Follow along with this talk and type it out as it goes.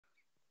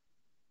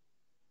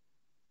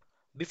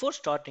Before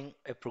starting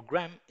a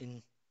program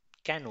in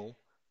CANoe,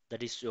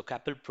 that is your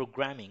Capel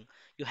programming,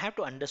 you have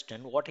to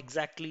understand what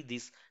exactly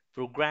this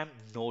program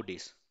node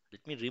is.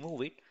 Let me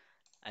remove it.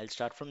 I'll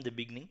start from the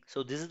beginning.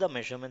 So this is the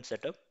measurement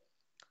setup.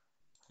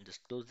 I'll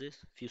just close this.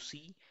 If you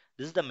see,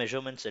 this is the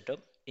measurement setup.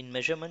 In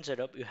measurement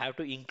setup, you have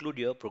to include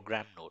your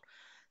program node.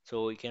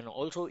 So you can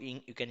also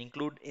you can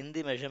include in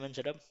the measurement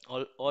setup,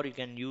 or you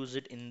can use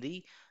it in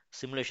the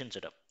simulation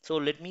setup. So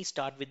let me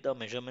start with the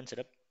measurement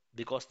setup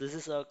because this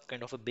is a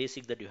kind of a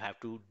basic that you have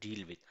to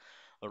deal with.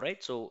 All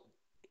right. So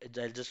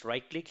I'll just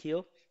right click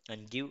here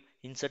and give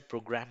insert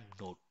program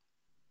node.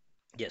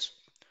 Yes.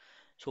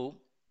 So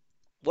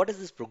what is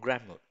this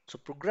program node? So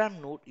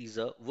program node is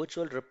a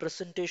virtual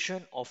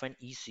representation of an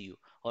ECU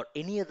or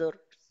any other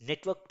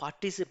network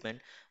participant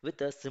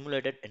with a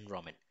simulated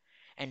environment.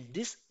 And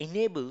this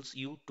enables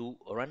you to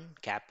run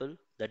CAPL,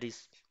 that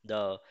is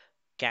the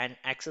can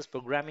access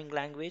programming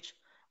language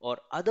or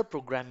other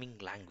programming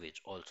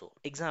language also.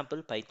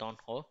 Example, Python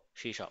or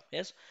C Sharp.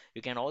 Yes,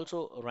 you can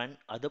also run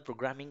other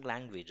programming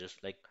languages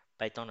like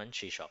Python and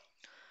C Sharp.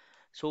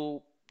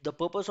 So the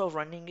purpose of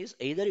running is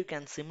either you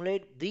can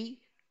simulate the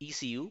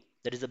ECU,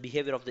 that is the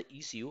behavior of the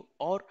ECU,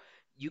 or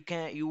you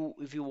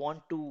if you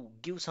want to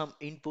give some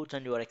inputs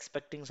and you are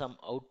expecting some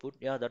output,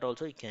 yeah, that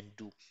also you can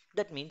do.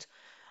 That means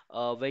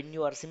when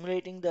you are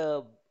simulating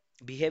the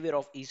behavior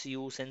of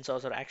ECU,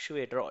 sensors or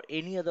actuator or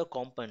any other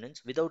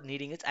components without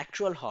needing its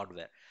actual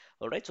hardware.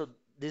 All right, so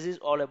this is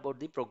all about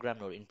the program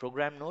node. In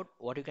program node,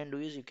 what you can do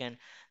is you can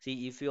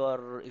see if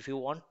you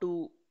want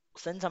to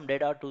send some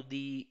data to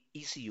the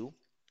ECU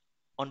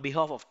on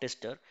behalf of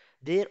tester,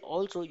 there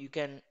also you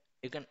can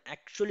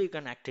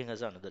acting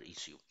as another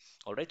issue.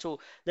 All right, so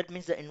that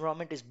means the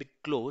environment is bit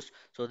closed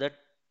so that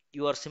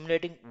you are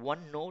simulating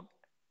one node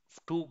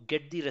to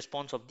get the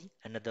response of the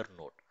another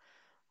node.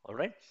 All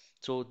right,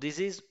 so this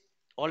is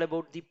all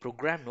about the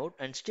program node.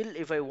 And still,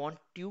 if I want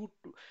to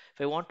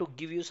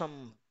give you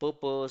some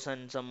purpose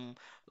and some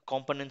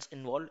components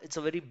involved, it's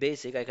a very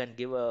basic. I can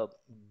give a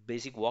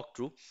basic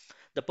walkthrough.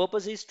 The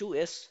purpose is to,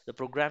 yes, the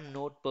program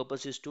node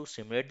purpose is to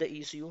simulate the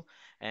ECU,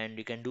 and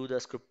you can do the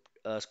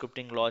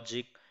scripting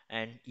logic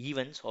and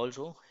events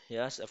also.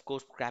 Yes, of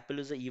course, Crapple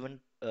is a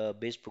event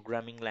based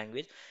programming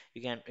language.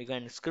 You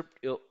can script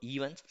your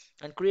events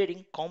and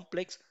creating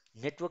complex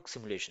network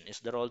simulation. Is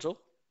there also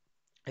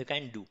you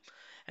can do.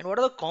 And what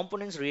are the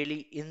components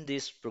really in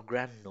this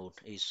program node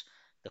is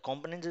the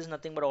components is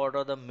nothing but what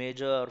are the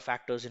major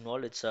factors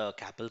involved. It's a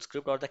CAPL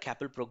script or the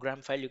CAPL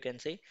program file you can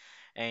say,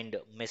 and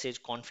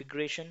message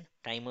configuration,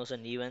 timers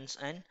and events,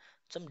 and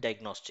some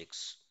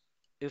diagnostics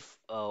if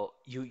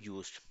you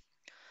used.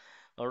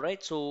 All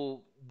right,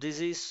 so this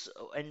is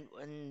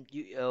and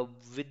you,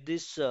 with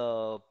this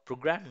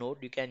program node,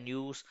 you can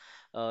use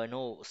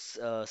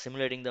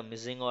simulating the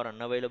missing or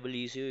unavailable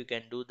issue. You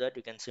can do that.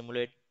 You can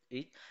simulate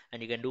it,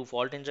 and you can do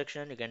fault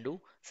injection. You can do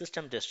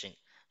system testing.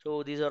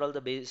 So these are all the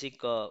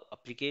basic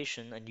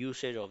application and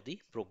usage of the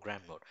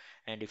program node.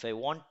 And if I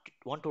want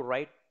to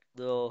write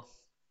the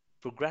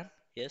program,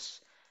 yes,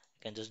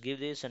 I can just give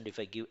this, and if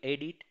I give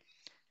edit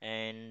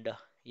and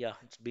yeah,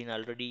 it's been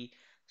already.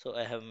 So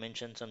I have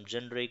mentioned some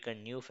generic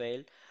and new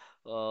file.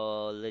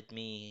 Let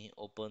me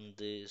open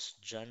this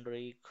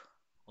generic.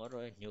 All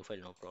right, new file,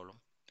 no problem.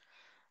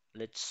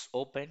 Let's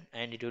open,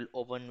 and it will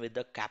open with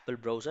the Capel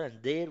browser,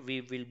 and there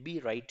we will be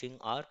writing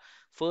our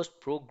first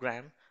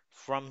program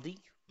from the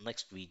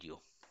next video.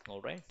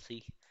 All right,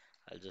 see,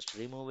 I'll just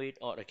remove it,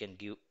 or I can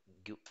give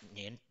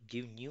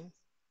give new.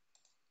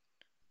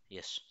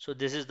 Yes, so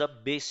this is the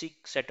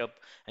basic setup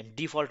and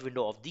default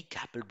window of the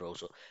Capel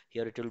browser.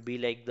 Here it will be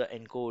like the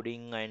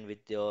encoding and with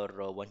your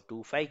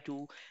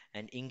 1252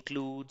 and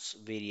includes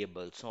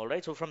variables. All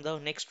right, so from the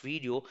next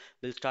video,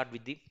 we'll start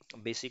with the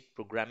basic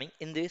programming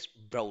in this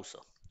browser.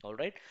 All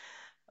right,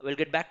 we'll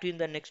get back to you in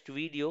the next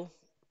video.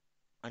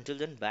 Until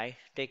then, bye.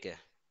 Take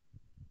care.